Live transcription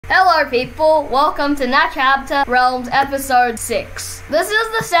Hello people, welcome to Natchabta Realms episode 6. This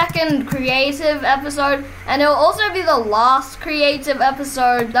is the second creative episode, and it will also be the last creative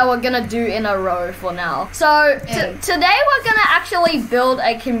episode that we're gonna do in a row for now. So today we're gonna actually build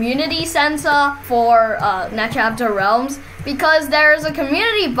a community center for Natchabta Realms, because there is a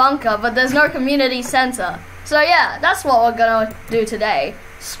community bunker but there's no community center. So yeah, that's what we're gonna do today.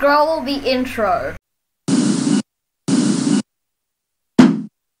 Scroll the intro.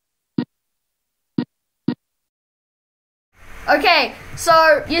 Okay,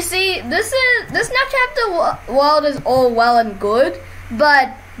 so you see, this Natchabta world is all well and good,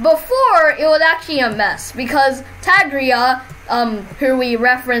 but before it was actually a mess because Tadria, who we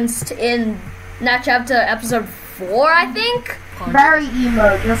referenced in Natchabta episode 4, I think. Very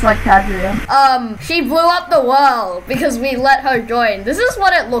emo, just like Tadria. She blew up the world because we let her join. This is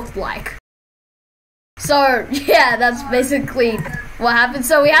what it looked like. So yeah, that's basically what happened.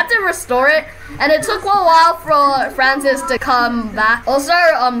 So we had to restore it, and it took a while for Francis to come back. Also,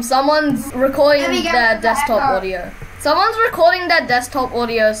 someone's recording their desktop audio. Someone's recording their desktop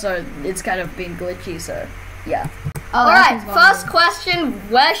audio, so it's kind of been glitchy, so yeah. Alright, first question,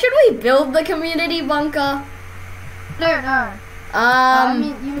 where should we build the community bunker? No.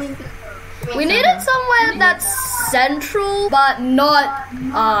 We need it somewhere that's central, but not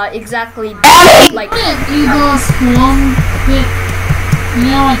exactly like Eagle Swarm bit. You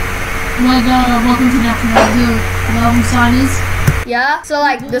know, like welcome to Natchabta Realms sign is. Yeah, so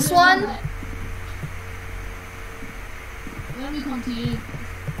like this one. Let me come to you.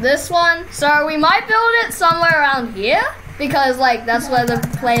 This one. So we might build it somewhere around here, because like that's where the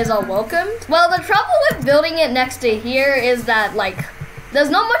players are welcomed. Well, the trouble with building it next to here is that like there's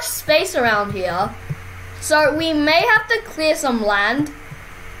not much space around here, so we may have to clear some land.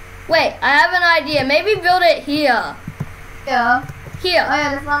 Wait, I have an idea. Maybe build it here. Yeah. Here. Oh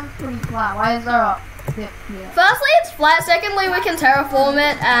yeah, this one's pretty flat. Why is there a dip here? Firstly, it's flat. Secondly, we can terraform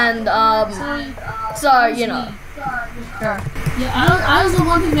it, and so you know. Sure. Yeah, I was the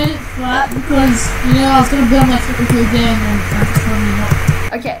one who made it flat because I was gonna build my typical day and then Francis told me not.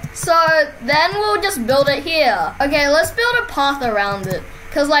 Okay, so then we'll just build it here. Okay, let's build a path around it.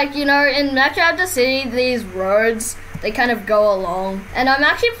 Cause like, in Natchabta City, these roads, they kind of go along. And I'm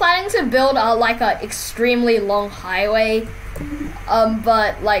actually planning to build like a extremely long highway.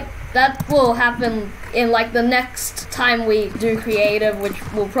 But like, that will happen in like the next time we do creative, which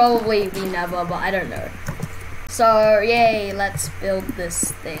will probably be never, but I don't know. So yay, let's build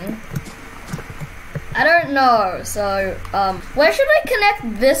this thing. I don't know, so, where should we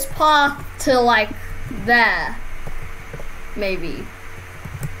connect this path to, like, there? Maybe.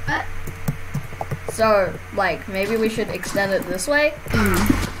 So, like, maybe we should extend it this way?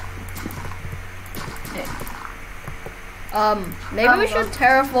 Maybe we should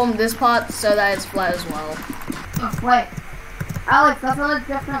terraform this part so that it's flat as well. Oh, wait. Alex, that's on a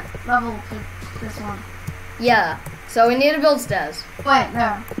different level to this one. Yeah, so we need to build stairs. Wait,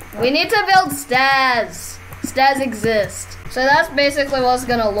 no. We need to build stairs. Stairs exist. So that's basically what it's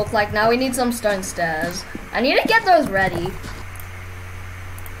gonna look like. Now we need some stone stairs. I need to get those ready.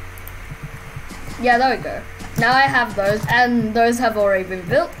 Yeah, there we go. Now I have those, and those have already been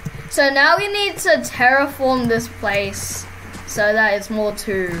built. So now we need to terraform this place so that it's more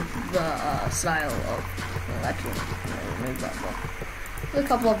to the style of... Well, actually, remove that block. There's a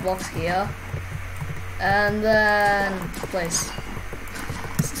couple of blocks here. And then place.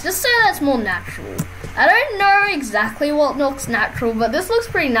 Just so that's more natural. I don't know exactly what looks natural, but this looks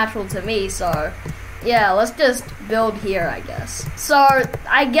pretty natural to me, so yeah, let's just build here, I guess. So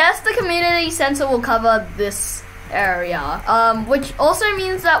I guess the community center will cover this area, which also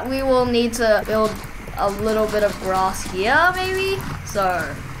means that we will need to build a little bit of grass here, maybe?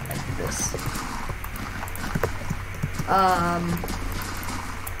 So, like this.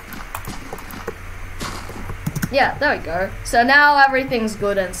 Yeah, there we go. So now everything's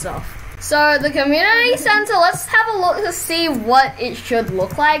good and stuff. So the community center, let's have a look to see what it should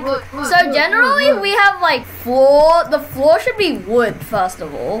look like. So generally we have like floor. The floor should be wood first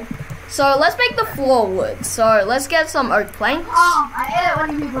of all. So let's make the floor wood. So let's get some oak planks. Oh, I hate it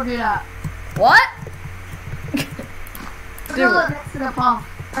when you people do that. What? Build it next to the pump.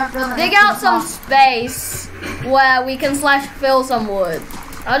 Dig out some space where we can /fill some wood.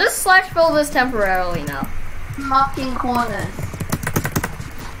 I'll just /fill this temporarily now. Marking corners.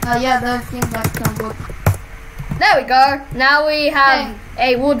 Yeah, those things like some wood. There we go. Now we have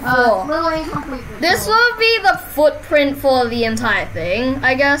a wood floor. Little incomplete. This will be the footprint for the entire thing,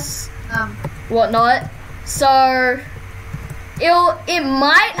 I guess. Whatnot. So it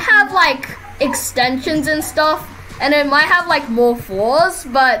might have like extensions and stuff, and it might have like more floors,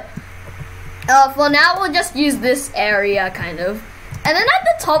 but for now we'll just use this area kind of. And then at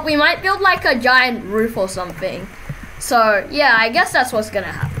the top we might build like a giant roof or something. So yeah, I guess that's what's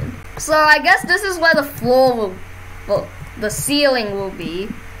gonna happen. So I guess this is where the floor will, well, the ceiling will be.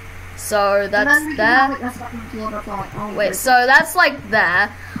 So that's there. Wait, so that's like there.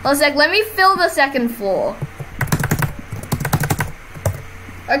 One sec, let me fill the second floor.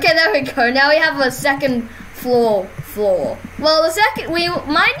 Okay, there we go. Now we have a second floor. Well, we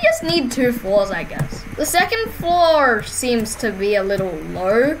might just need 2 floors, I guess. The second floor seems to be a little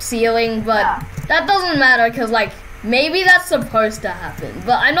low ceiling, but that doesn't matter because like maybe that's supposed to happen,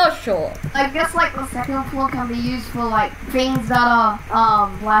 but I'm not sure. I guess like the second floor can be used for like things that are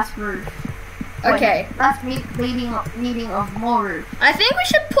glass roof. Okay. That's needing of more roof. I think we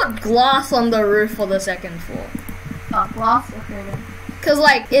should put glass on the roof for the second floor. Oh, glass? Okay then. Cause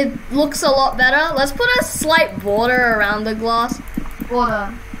like it looks a lot better. Let's put a slight border around the glass.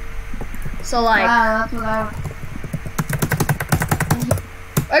 Border. So like. That's what I.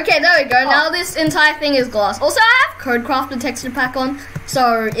 Okay, there we go. Now this entire thing is glass. Also, I have Codecraft texture pack on,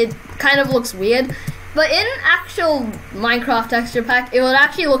 so it kind of looks weird. But in actual Minecraft texture pack, it would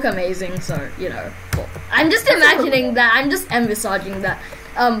actually look amazing. So you know, cool. I'm just imagining that. I'm just envisaging that.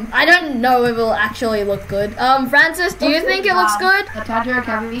 I don't know if it will actually look good. Francis, do you think it looks good?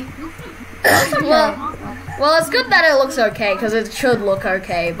 Well, it's good that it looks okay, because it should look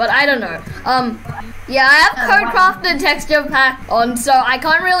okay, but I don't know. Yeah, I have Codecraft texture pack on, so I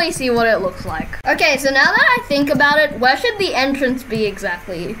can't really see what it looks like. Okay, so now that I think about it, where should the entrance be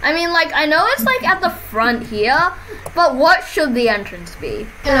exactly? I mean, like, I know it's like at the front here, but what should the entrance be?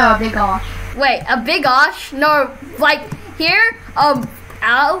 A big arch. Wait, a big arch? No, like, here,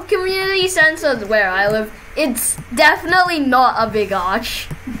 our community center where I live, it's definitely not a big arch,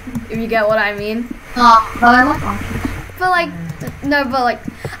 if you get what I mean. But I like arches. But like, no, but like,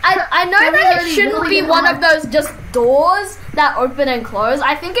 I know that it shouldn't be one of those just doors that open and close.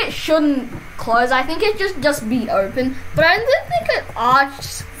 I think it shouldn't close. I think it just be open. But I don't think an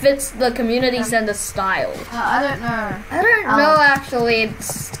arch fits the community center style. I don't know. I don't know actually.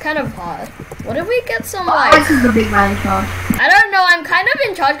 It's kind of hard. What if we get some like? This is the big man in charge. I don't know. I'm kind of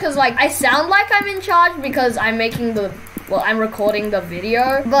in charge because like I sound like I'm in charge because I'm making the. Well, I'm recording the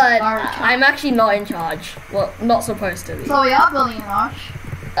video, but I'm actually not in charge. Well, not supposed to be. So we are building an arch.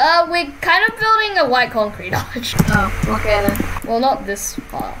 We're kind of building a white concrete arch. Oh, okay then. Well, not this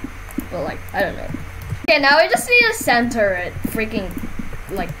part, but like, I don't know. Okay, now we just need to center it. Freaking,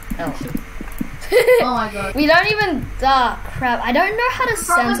 like, hell. Oh my god. We don't even, crap. I don't know how to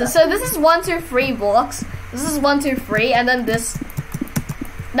center. So this is 1, 2, 3 blocks. This is 1, 2, 3, and then this,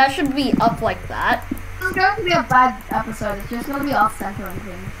 that should be up like that. It's going to be a bad episode. It's just going to be off centering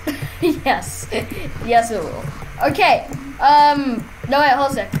things. Yes. Yes, it will. Okay. No, wait,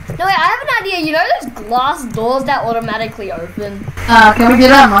 hold a sec. No, wait, I have an idea. You know those glass doors that automatically open? Can we do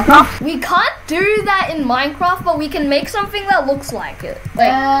that in Minecraft? We can't do that in Minecraft, but we can make something that looks like it.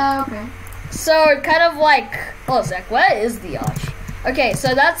 Like, okay. So, kind of like, hold a sec, where is the arch? Okay,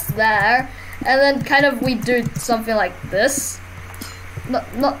 so that's there. And then kind of we do something like this.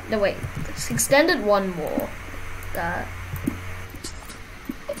 No, wait. Extended one more.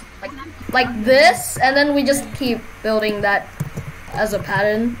 Like this, and then we just keep building that as a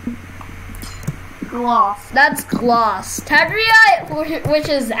pattern. Glass. That's glass. Tadria, which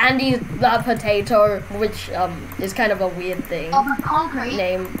is Andy the potato, which is kind of a weird thing. Oh, the concrete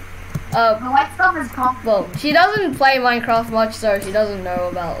name. The white stuff is concrete. Well, she doesn't play Minecraft much, so she doesn't know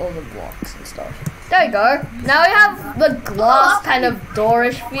about all the blocks and stuff. There you go. Now we have the glass kind of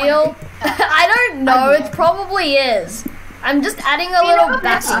doorish feel. I don't know. It probably is. I'm just adding a little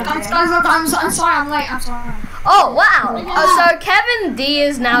backing. I'm sorry, I'm late. I'm sorry. Oh, wow. Oh, so Kevin D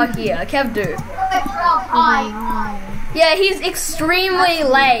is now here. Kev Do. Yeah, he's extremely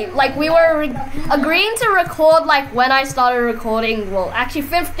late. Like, we were agreeing to record, like, when I started recording. Well, actually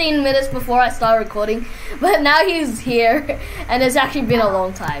 15 minutes before I started recording. But now he's here. And it's actually been a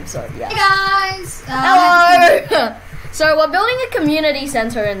long time, so yeah. Hey, guys. Hello. So, we're building a community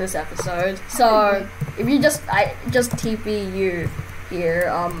center in this episode. So, if you just TP you here,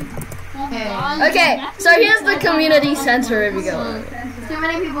 Okay, so here's the community center if you go. Too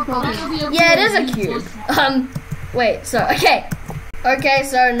many people talking. Yeah, it is a cube. Wait, so, okay,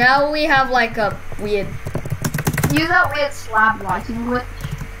 so now we have like a weird... Use that weird slab lighting glitch.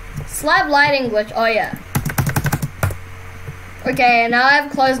 Slab lighting glitch, oh yeah. Okay, now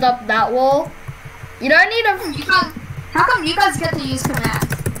I've closed up that wall. You don't need a... How come you guys get to use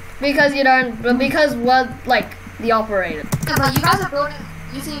commands? Because you don't, because we're like the operator. Yeah, but you guys are building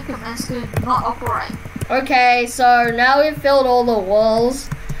using commands to not operate. Okay, so now we've filled all the walls.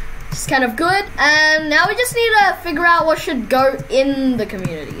 It's kind of good. And now we just need to figure out what should go in the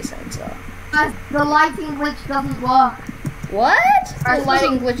community center. The lighting glitch doesn't work. What? The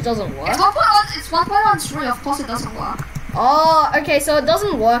lighting glitch doesn't work? It's 1.13, of course it doesn't work. Oh, okay, so it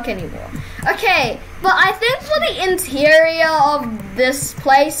doesn't work anymore. Okay, but I think for the interior of this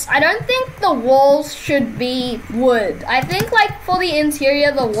place, I don't think the walls should be wood. I think, like, for the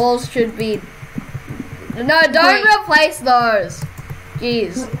interior, the walls should be... No, don't replace those.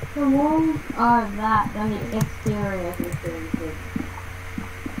 Jeez. The walls are that, then the exterior is good.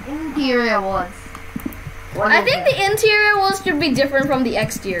 Interior walls. I think the interior walls should be different from the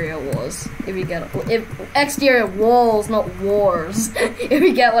exterior walls. If you get exterior walls, not wars. If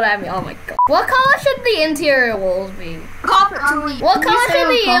you get what I mean. Oh my god. What color should the interior walls be? Concrete. What color should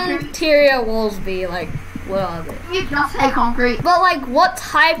the interior walls be? Like, what are they? You just say concrete. But like, what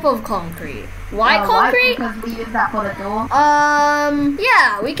type of concrete? White concrete? White, because we use that for the door.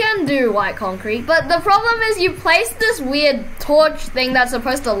 Yeah, we can do white concrete. But the problem is you place this weird torch thing that's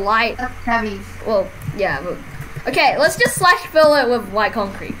supposed to light. That's heavy. Well, yeah, but... Okay, let's just slash fill it with white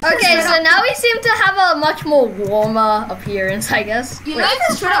concrete. Okay, so now we seem to have a much more warmer appearance, I guess. You know,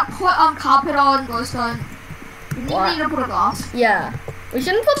 just straight up put carpet on glowstone. You need to put a glass. Yeah. We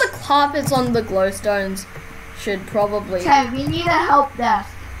shouldn't put the carpets on the glowstones. Should probably... Okay, we need a help desk.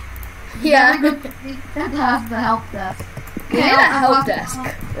 Yeah. We have the help desk. We need a help desk,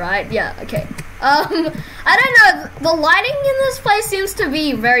 right? Yeah, okay. I don't know, the lighting in this place seems to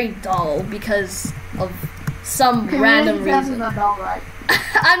be very dull because of some random reason. Are dull, right?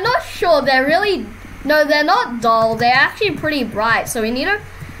 I'm not sure, they're really... No, they're not dull, they're actually pretty bright, so we need to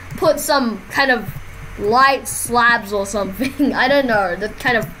put some kind of light slabs or something. I don't know, the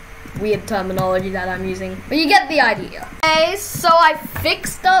kind of weird terminology that I'm using, but you get the idea. Okay, so I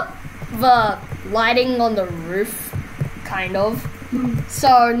fixed up the lighting on the roof, kind of.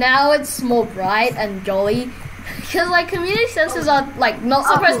 So now it's more bright and jolly. Because like community centers are like not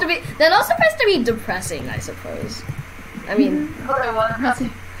supposed to be, they're not supposed to be depressing, I suppose. I mean,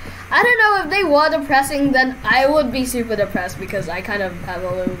 I don't know, if they were depressing then I would be super depressed because I kind of have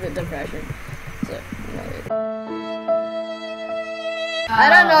a little bit depression. So, you know. I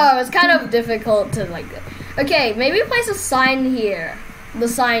don't know, it's kind of difficult to like, okay, maybe place a sign here. The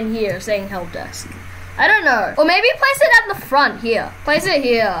sign here saying help desk. I don't know. Or maybe place it at the front here. Place it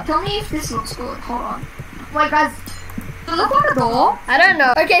here. Tell me if this looks good. Hold on. Wait, guys. Look at the door. I don't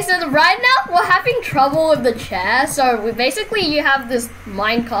know. Okay, so right now we're having trouble with the chair. So basically you have this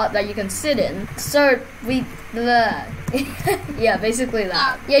minecart that you can sit in. So yeah, basically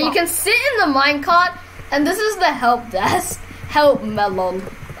that. Yeah, you can sit in the minecart and this is the help desk. Help me lol.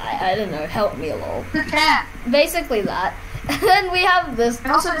 I don't know. Help me lol. The chair. Basically that. And then we have this.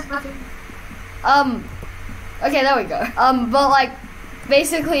 And also there's nothing. Okay, there we go. But like,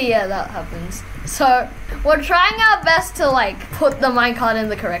 basically, yeah, that happens. So, we're trying our best to like, put the minecart in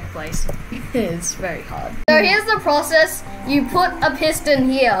the correct place. It's very hard. So here's the process. You put a piston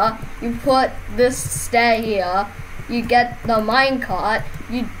here, you put this stair here, you get the minecart,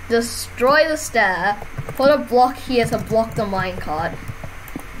 you destroy the stair, put a block here to block the minecart,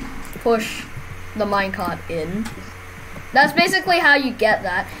 push the minecart in. That's basically how you get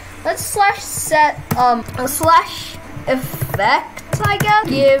that. Let's slash set a slash effect, I guess.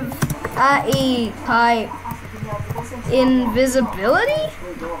 Give AE type invisibility.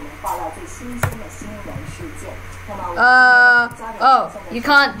 Oh, you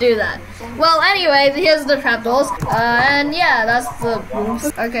can't do that. Well, anyway, here's the trapdoors. And yeah, that's the rooms.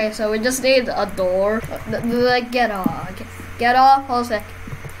 Okay, so we just need a door. Get off. Okay. Get off. Hold a sec.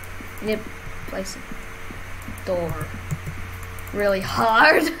 You need to place a door. Really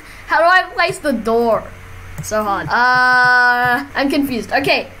hard. How do I place the door? So hard. I'm confused.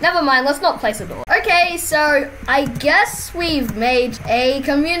 Okay, never mind. Let's not place a door. Okay, so I guess we've made a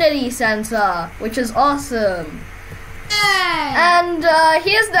community center, which is awesome. Yay! And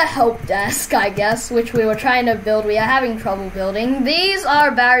here's the help desk, I guess, which we were trying to build. We are having trouble building. These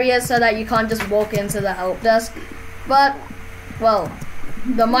are barriers so that you can't just walk into the help desk. But, well,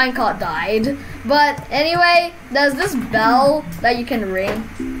 the minecart died. But anyway, there's this bell that you can ring.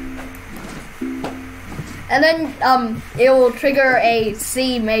 And then it will trigger a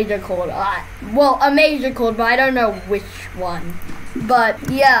C major chord. Well, a major chord, but I don't know which one. But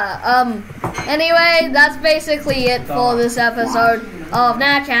yeah, anyway, that's basically it for this episode of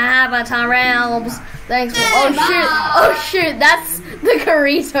Natchabta Realms. Thanks for oh shoot, that's the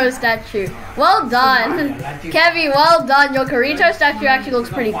Carito statue. Well done. Kevy, well done. Your Carito statue actually looks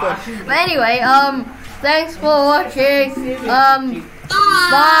pretty good. But anyway, thanks for watching.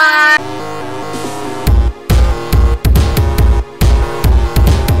 Bye.